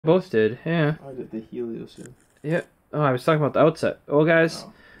Both did, yeah. I did the Helio suit. Yeah. Oh, I was talking about the Outset. Well, guys,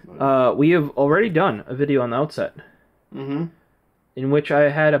 we have already done a video on the Outset. Mm-hmm. In which I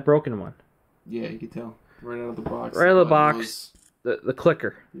had a broken one. Yeah, you could tell. Right out of the box. Right out of the box. The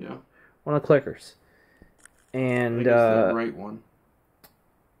clicker. Yeah. One of the clickers. And the right one.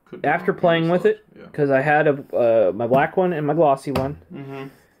 After playing with it, because I had my black one and my glossy one. Mm-hmm.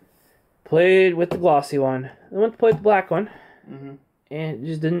 Played with the glossy one. I went to play with the black one. Mm-hmm. And it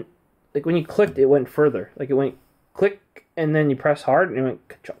just didn't... Like, when you clicked, it went further. Like, it went click, and then you press hard, and it went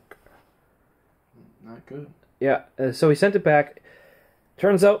ka-chunk. Not good. Yeah, so we sent it back.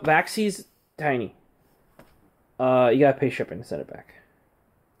 Turns out, Vaxee's tiny. You gotta pay shipping to send it back.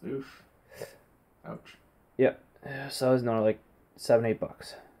 Oof. Ouch. Yep. So it was another, like, $7-8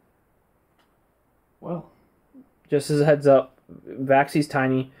 bucks. Well. Just as a heads up, Vaxee's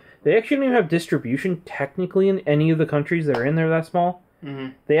tiny. They actually don't even have distribution, technically, in any of the countries that are in there that small.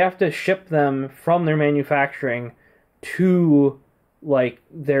 Mm-hmm. They have to ship them from their manufacturing to, like,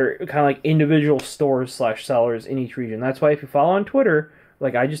 their kind of like individual stores / sellers in each region. That's why if you follow on Twitter,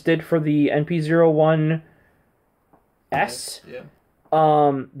 like I just did for the NP01S,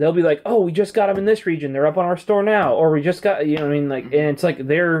 they'll be like, oh, we just got them in this region. They're up on our store now. Or we just got, you know what I mean? Like, and it's like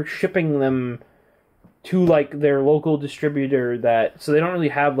they're shipping them to, like, their local distributor that, so they don't really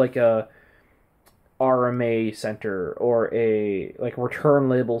have, like, a RMA center or a, like, return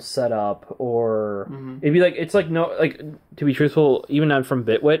label set up, or it'd be like, it's like, no, like, to be truthful, even I'm from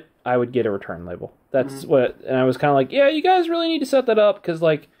Bitwit, I would get a return label. That's what, and I was kind of like, yeah, you guys really need to set that up, because,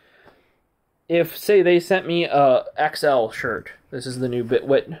 like, if, say, they sent me a XL shirt, this is the new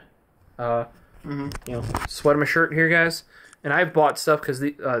Bitwit, you know, sweat shirt here, guys, and I've bought stuff, because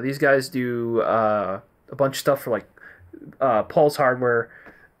these guys do, a bunch of stuff for, like, Pulse Hardware,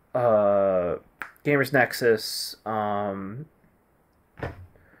 Gamers Nexus, Level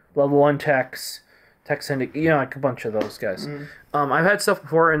 1 Techs, Tech Syndicate, you know, like a bunch of those guys. I've had stuff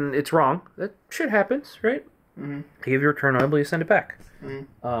before, and it's wrong. That shit happens, right? You give your return label, you send it back.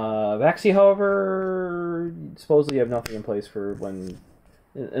 Vaxee, however, supposedly have nothing in place for when...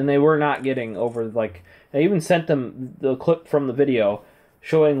 And they were not getting over, like... I even sent them the clip from the video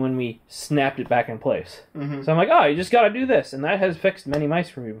showing when we snapped it back in place. So I'm like, oh, you just got to do this. And that has fixed many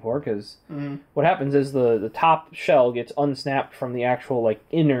mice for me before, because what happens is the top shell gets unsnapped from the actual, like,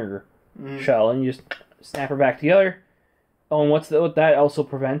 inner shell, and you just snap her back together. Oh, and what that also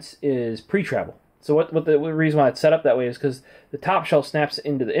prevents is pre-travel. So what the reason why it's set up that way is because the top shell snaps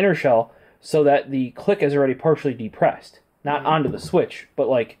into the inner shell so that the click is already partially depressed. Not onto the switch, but,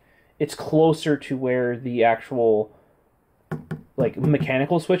 like, it's closer to where the actual... like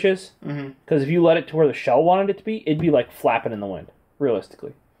mechanical switches, because if you let it to where the shell wanted it to be, it'd be like flapping in the wind,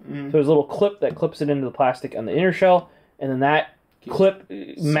 realistically. So there's a little clip that clips it into the plastic on the inner shell, and then that clip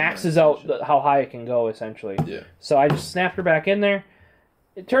maxes out how high it can go, essentially. So I just snapped her back in there.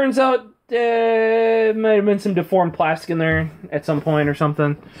 It turns out might have been some deformed plastic in there at some point or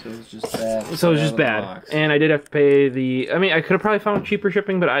something. So it was just bad. So it was just bad, and I did have to pay the. I mean, I could have probably found cheaper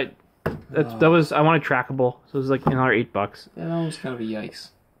shipping, but I wanted trackable, so it was like another $8. Yeah, that was kind of a yikes.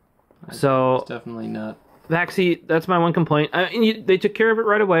 So it's definitely not. Vaxee, that's my one complaint. They took care of it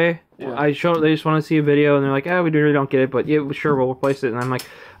right away. Yeah. They just want to see a video, and they're like, we really don't get it, but yeah, sure, we'll replace it. And I'm like,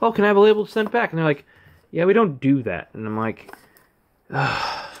 oh, can I have a label sent back? And they're like, yeah, we don't do that. And I'm like,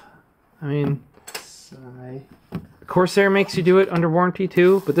 I mean, sigh. Corsair makes you do it under warranty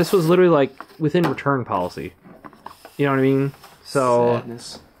too, but this was literally like within return policy. You know what I mean? So.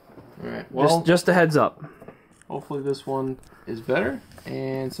 Sadness. Alright, well, just a heads up. Hopefully this one is better,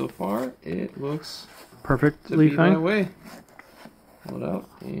 and so far it looks perfectly fine. That way. Hold out,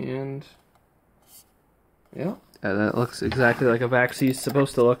 and yeah. That looks exactly like a Vaxee is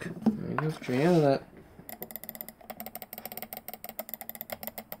supposed to look. There you go, straight out of that.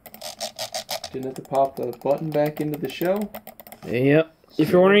 Didn't have to pop the button back into the shell. Yep.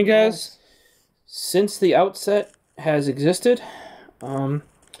 If you're wondering, guys, since the Outset has existed,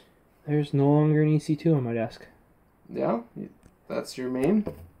 there's no longer an EC2 on my desk. Yeah? That's your main?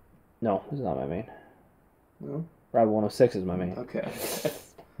 No, this is not my main. No? Rob 106 is my main. Okay.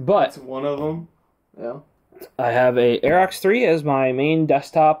 But it's one of them. Yeah. I have a Aerox 3 as my main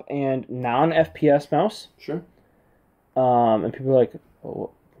desktop and non-FPS mouse. Sure. And people are like,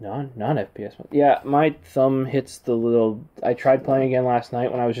 oh, non-FPS mouse. Yeah, my thumb hits the little... I tried playing again last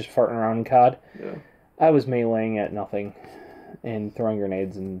night when I was just farting around in COD. Yeah. I was meleeing at nothing and throwing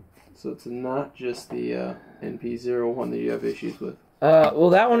grenades and... So it's not just the NP01 that you have issues with?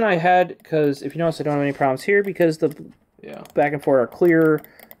 Well, that one I had, because if you notice, I don't have any problems here, because the back and forth are clear.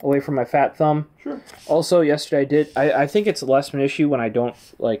 away from my fat thumb. Sure. Also, yesterday I think it's less of an issue when I don't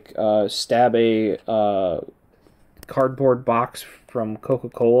like stab a cardboard box from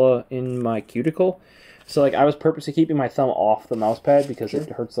Coca-Cola in my cuticle. So like I was purposely keeping my thumb off the mouse pad because it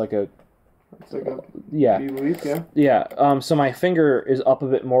hurts like a. It's like a yeah. leaf, yeah. Yeah. So my finger is up a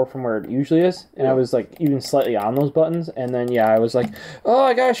bit more from where it usually is, and I was like even slightly on those buttons, and then I was like, oh,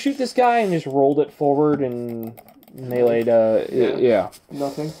 I gotta shoot this guy, and just rolled it forward and meleeed.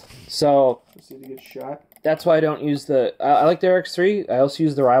 Nothing. So. Just need to get shot. That's why I don't use the. I like the RX3. I also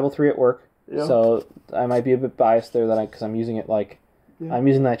use the Rival 3 at work. Yeah. So I might be a bit biased there because I'm using it I'm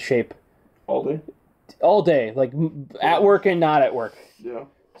using that shape all day. All day, like at work and not at work. Yeah.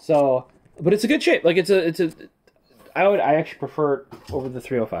 So, but it's a good shape. Like I actually prefer it over the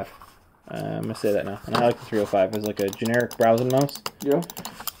 305. I'm gonna say that now, and I like the 305 as like a generic browsing mouse. Yeah.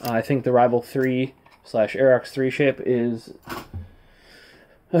 I think the Rival 3/RX3 shape is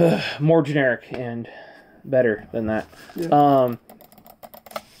more generic and better than that. Yeah.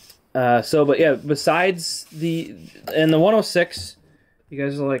 But yeah, besides the 106, you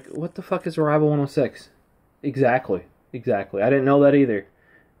guys are like, what the fuck is a Rival 106? Exactly. I didn't know that either.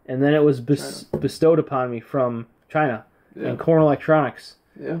 And then it was bestowed upon me from China and Corn Electronics.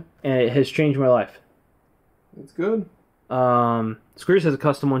 Yeah. And it has changed my life. That's good. Screws has a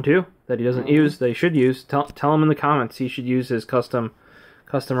custom one too that he doesn't use, that he should use. Tell him in the comments he should use his custom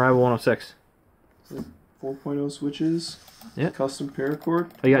Rival 106. 4.0 switches. Yeah. Custom paracord.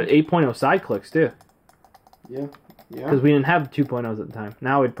 You got 8.0 side clicks too. Yeah. Yeah. Because we didn't have 2.0s at the time.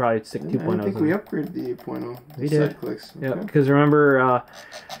 Now we'd probably stick 2.0s. I think we upgraded the 8.0. We side did. Clicks. Okay. Yeah. Because remember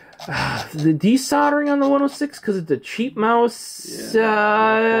the desoldering on the 106 because it's a cheap mouse.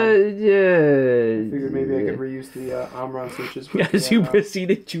 I figured maybe I could reuse the Omron switches. As you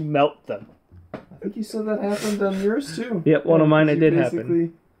proceeded to melt them. I think you said that happened on yours too. Yep, one of mine it did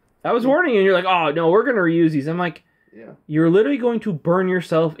happen. I was warning you, and you're like, oh, no, we're going to reuse these. I'm like, you're literally going to burn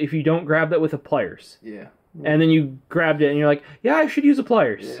yourself if you don't grab that with the pliers. Yeah. And then you grabbed it, and you're like, yeah, I should use the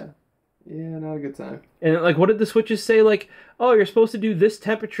pliers. Yeah. Yeah, not a good time. And, like, what did the switches say? Like, oh, you're supposed to do this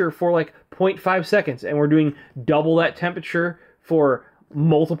temperature for, like, 0.5 seconds, and we're doing double that temperature for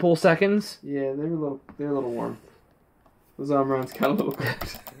multiple seconds? Yeah, they're a little warm. Those Omrons got a little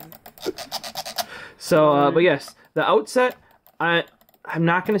cooked. So, but yes, the Outset, I'm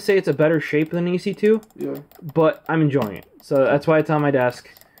not going to say it's a better shape than an EC2, but I'm enjoying it. So that's why it's on my desk.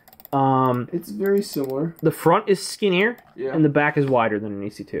 It's very similar. The front is skinnier, and the back is wider than an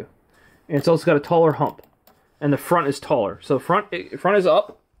EC2. And it's also got a taller hump, and the front is taller. So front is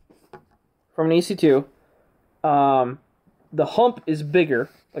up from an EC2. The hump is bigger,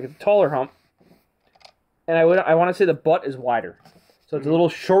 like a taller hump, and I want to say the butt is wider. So it's a little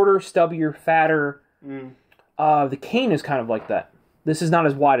shorter, stubbier, fatter. The cane is kind of like that. This is not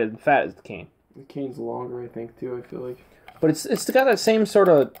as wide and fat as the cane. The cane's longer, I think, too, I feel like. But it's got that same sort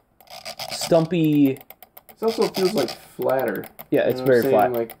of stumpy... It also feels like flatter. Yeah, it's very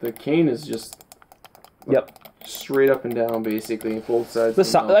flat. Like, the cane is just... Straight up and down, basically, in both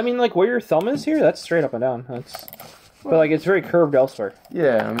sides. I mean, like, where your thumb is here, that's straight up and down. But, like, it's very curved elsewhere.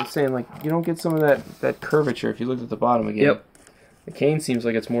 Yeah, I'm saying, like, you don't get some of that curvature if you look at the bottom again. Yep. The cane seems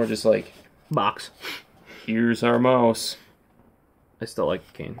like it's more just like... Box. Here's our mouse. I still like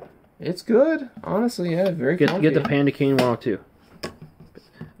the cane. It's good. Honestly, yeah, very comfy. Get the Panda Cane 102.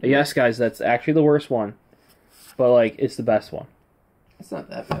 Yes, guys, that's actually the worst one. But, like, it's the best one. It's not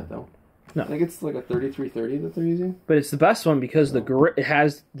that bad, though. No. I think it's like a 3330 that they're using. But it's the best one because the grip, it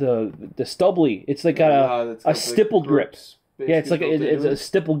has the stubbly. It's like got a stippled grip. Yeah, it's like it's a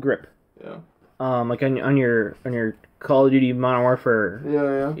stippled grip. Yeah. Like on your Call of Duty Modern Warfare.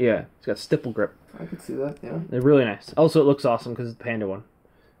 Yeah. Yeah, it's got stippled grip. I could see that. Yeah. They're really nice. Also, it looks awesome because it's the Panda one.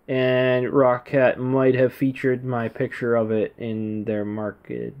 And Rockcat might have featured my picture of it in their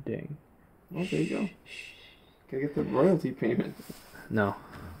marketing. Oh, there you go. Gotta get the royalty payment. No.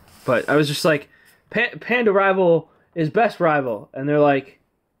 But I was just like, Panda Rival is best rival. And they're like,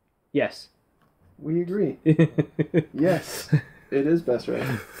 yes. We agree. Yes. It is best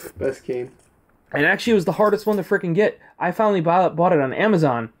rival. Best cane. And actually, it was the hardest one to freaking get. I finally bought it on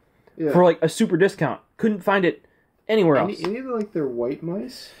Amazon for like a super discount. Couldn't find it anywhere else. Any of like their white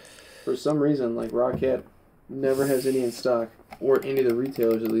mice, for some reason, like Rockcat never has any in stock, or any of the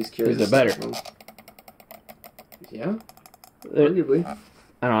retailers at least carry. They're better. Yeah, arguably.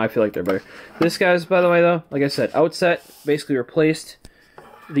 I don't know. I feel like they're better. This guy's, by the way, though, like I said, Outset basically replaced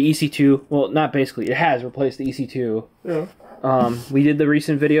the EC2. Well, not basically. It has replaced the EC2. Yeah. We did the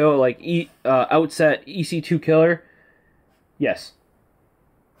recent video, like Outset EC2 killer. Yes.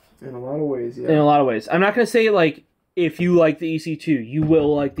 In a lot of ways, yeah. In a lot of ways. I'm not going to say, like, if you like the EC2, you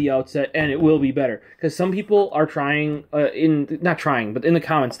will like the Outset, and it will be better. Because some people are trying, not trying, but in the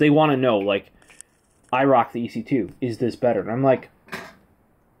comments, they want to know, like, I rock the EC2. Is this better? And I'm like,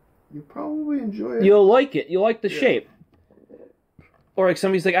 you'll probably enjoy it. You'll like it. You'll like the shape. Or like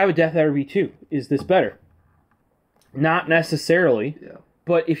somebody's like, I have a Death Adder V2. Is this better? Not necessarily. Yeah.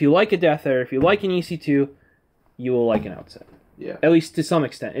 But if you like a Death Adder, if you like an EC2, you will like an Outset. Yeah. At least to some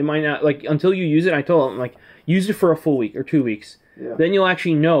extent. It might not, like, until you use it, I told them, like, use it for a full week or 2 weeks. Yeah. Then you'll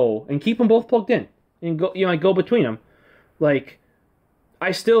actually know, and keep them both plugged in. And go, you know, like, go between them. Like,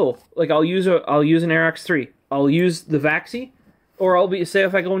 I still, like, I'll use an RX3. I'll use the Vaxee, or say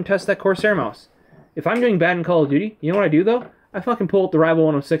if I go and test that Corsair mouse. If I'm doing bad in Call of Duty, you know what I do, though? I fucking pull up the Rival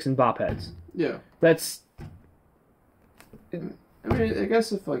 106 and bop heads. Yeah. That's... I mean, I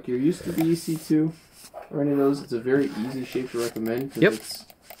guess if, like, you're used to the EC2 or any of those, it's a very easy shape to recommend. Yep.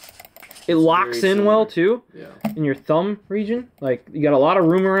 It locks in well, too. Yeah. In your thumb region. Like, you got a lot of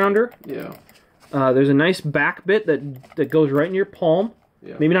room around her. Yeah. There's a nice back bit that goes right in your palm.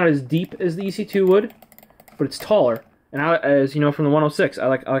 Yeah. Maybe not as deep as the EC2 would, but it's taller. And as you know from the 106, I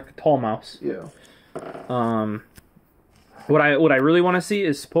like a tall mouse. Yeah. What I really want to see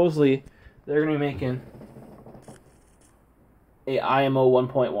is supposedly they're going to be making a IMO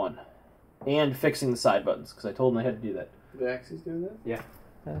 1.1 and fixing the side buttons, because I told them they had to do that. Vaxee's doing that? Yeah.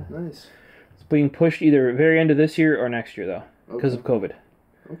 Nice. It's being pushed either very end of this year or next year, though, because of COVID.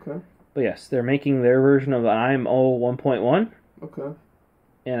 Okay. But yes, they're making their version of an IMO 1.1. Okay.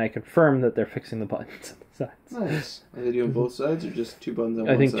 And I confirmed that they're fixing the buttons on the sides. Nice. Are they doing both sides or just 2 buttons on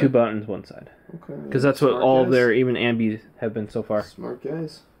one side? I think 2 buttons one side. Okay. Because that's what all of their even ambies have been so far. Smart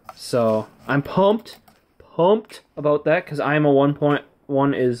guys. So I'm pumped about that, because IMO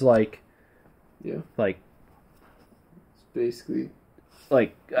 1.1 is like, it's basically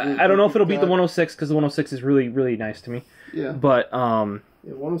like I don't know if it'll beat the 106, because the 106 is really, really nice to me. Yeah. But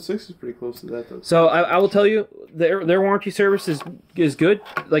yeah, 106 is pretty close to that though. So I will tell you, their warranty service is good,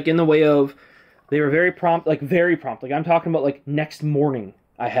 like in the way of they were very prompt. Like I'm talking about like next morning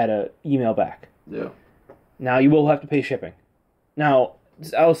I had a email back. Yeah. Now you will have to pay shipping. Now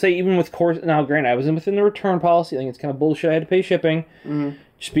I'll say even with now granted I was within the return policy. I think it's kind of bullshit. I had to pay shipping. Mm-hmm.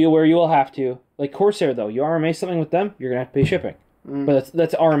 Just be aware you will have to. Like Corsair though, you RMA something with them, you're gonna have to pay shipping. Mm-hmm. But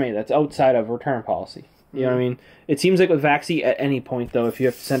that's RMA. That's outside of return policy. You know what I mean? It seems like with Vaxee, at any point, though, if you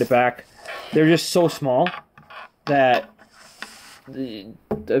have to send it back, they're just so small that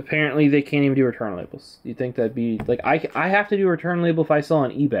apparently they can't even do return labels. You think that'd be... Like, I have to do a return label if I sell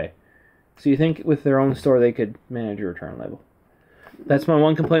on eBay. So you think with their own store they could manage a return label. That's my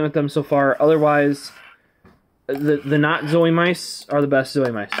one complaint with them so far. Otherwise, the not Zowie mice are the best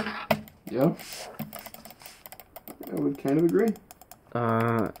Zowie mice. Yeah. I would kind of agree.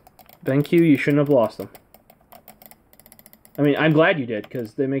 BenQ, you shouldn't have lost them. I mean, I'm glad you did,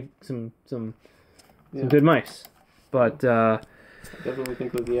 because they make some good mice. But I definitely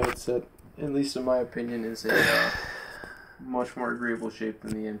think that the Outset, at least in my opinion, is a much more agreeable shape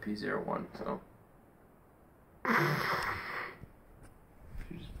than the NP01. So.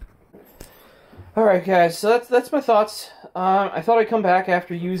 All right, guys. So that's my thoughts. I thought I'd come back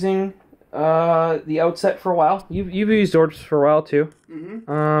after using the Outset for a while. You've used Orders for a while too.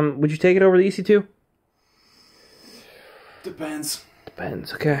 Mm-hmm. Would you take it over the EC2? Depends.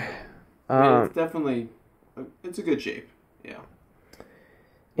 Okay. It's definitely it's a good shape. Yeah.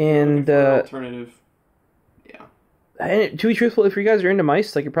 And alternative. Yeah. And to be truthful, if you guys are into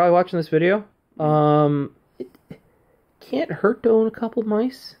mice, like you're probably watching this video, it can't hurt to own a couple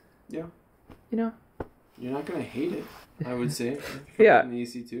mice. Yeah. You know. You're not gonna hate it, I would say. Yeah. In the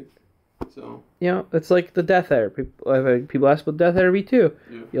EC2. So. You know, it's like the Death Adder. People ask about Death Adder V2.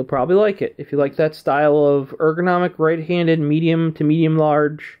 Yeah. You'll probably like it if you like that style of ergonomic, right-handed, medium to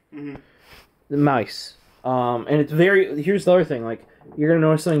medium-large mice. And it's very... Here's the other thing. Like, you're going to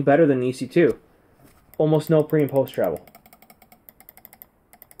notice something better than the EC2. Almost no pre- and post-travel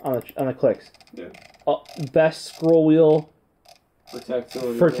on the clicks. Yeah. Best scroll wheel for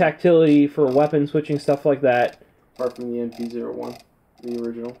tactility. For tactility, for weapon switching, stuff like that. Apart from the NP01, the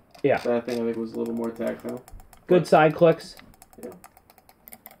original. Yeah. That thing I think was a little more tactile. Good side clicks. Yeah.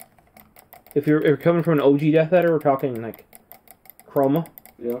 If you're coming from an OG Death Adder, we're talking like Chroma.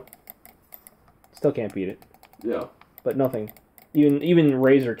 Yeah. Still can't beat it. Yeah. But nothing. Even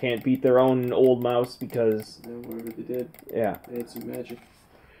Razer can't beat their own old mouse because... Yeah, whatever they did. Yeah. They had some magic.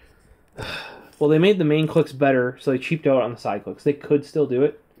 Well, they made the main clicks better, so they cheaped out on the side clicks. They could still do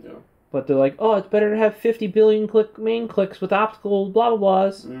it. Yeah. But they're like, oh, it's better to have 50 billion main clicks with optical blah blah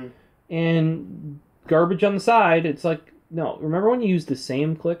blahs and garbage on the side. It's like, no. Remember when you used the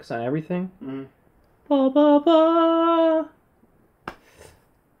same clicks on everything? Ba, ba, ba.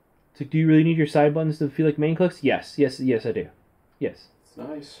 So do you really need your side buttons to feel like main clicks? Yes, I do. Yes. It's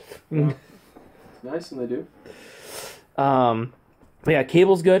nice. Yeah. It's nice when they do. Yeah,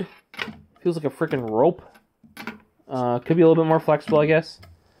 cable's good. Feels like a freaking rope. Could be a little bit more flexible, I guess.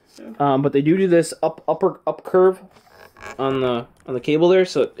 Yeah. But they do this up curve on the cable there,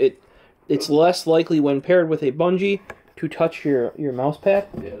 so it's less likely when paired with a bungee to touch your mouse pad.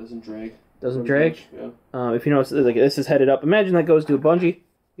 Yeah, it doesn't drag. Doesn't drag. Yeah. If you notice, like this is headed up. Imagine that goes to a bungee.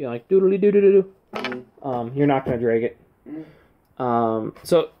 You know, like doodly doo doo doo doo. You're not gonna drag it.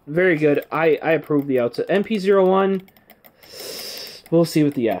 So very good. I approve the Outset MP01. We'll see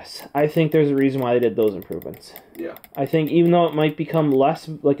with the S. I think there's a reason why they did those improvements. Yeah. I think even though it might become less,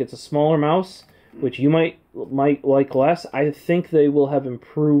 like it's a smaller mouse, which you might like less, I think they will have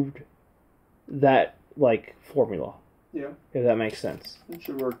improved that like formula. Yeah. If that makes sense. It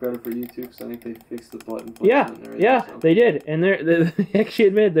should work better for you too, because I think they fixed the button. They did, and they actually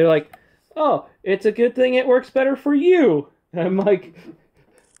admitted, they're like, "Oh, it's a good thing it works better for you." And I'm like,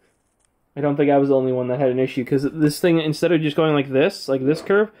 I don't think I was the only one that had an issue, because this thing, instead of just going like this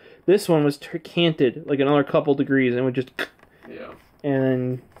curve, this one was canted like another couple degrees and would just... Yeah. And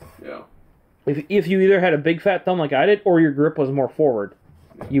then... Yeah. If you either had a big fat thumb like I did, or your grip was more forward,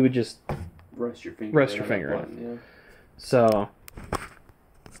 you would just... Rest your finger in. Yeah. So...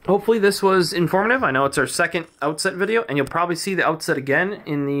 Hopefully this was informative. I know it's our second Outset video, and you'll probably see the Outset again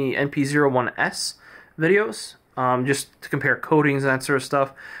in the NP01S videos. Just to compare coatings and that sort of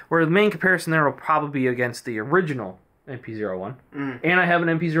stuff. Where the main comparison there will probably be against the original MP01. And I have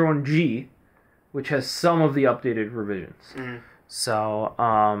an MP01G, which has some of the updated revisions. So,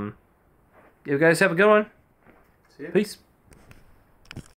 you guys have a good one. See ya. Peace.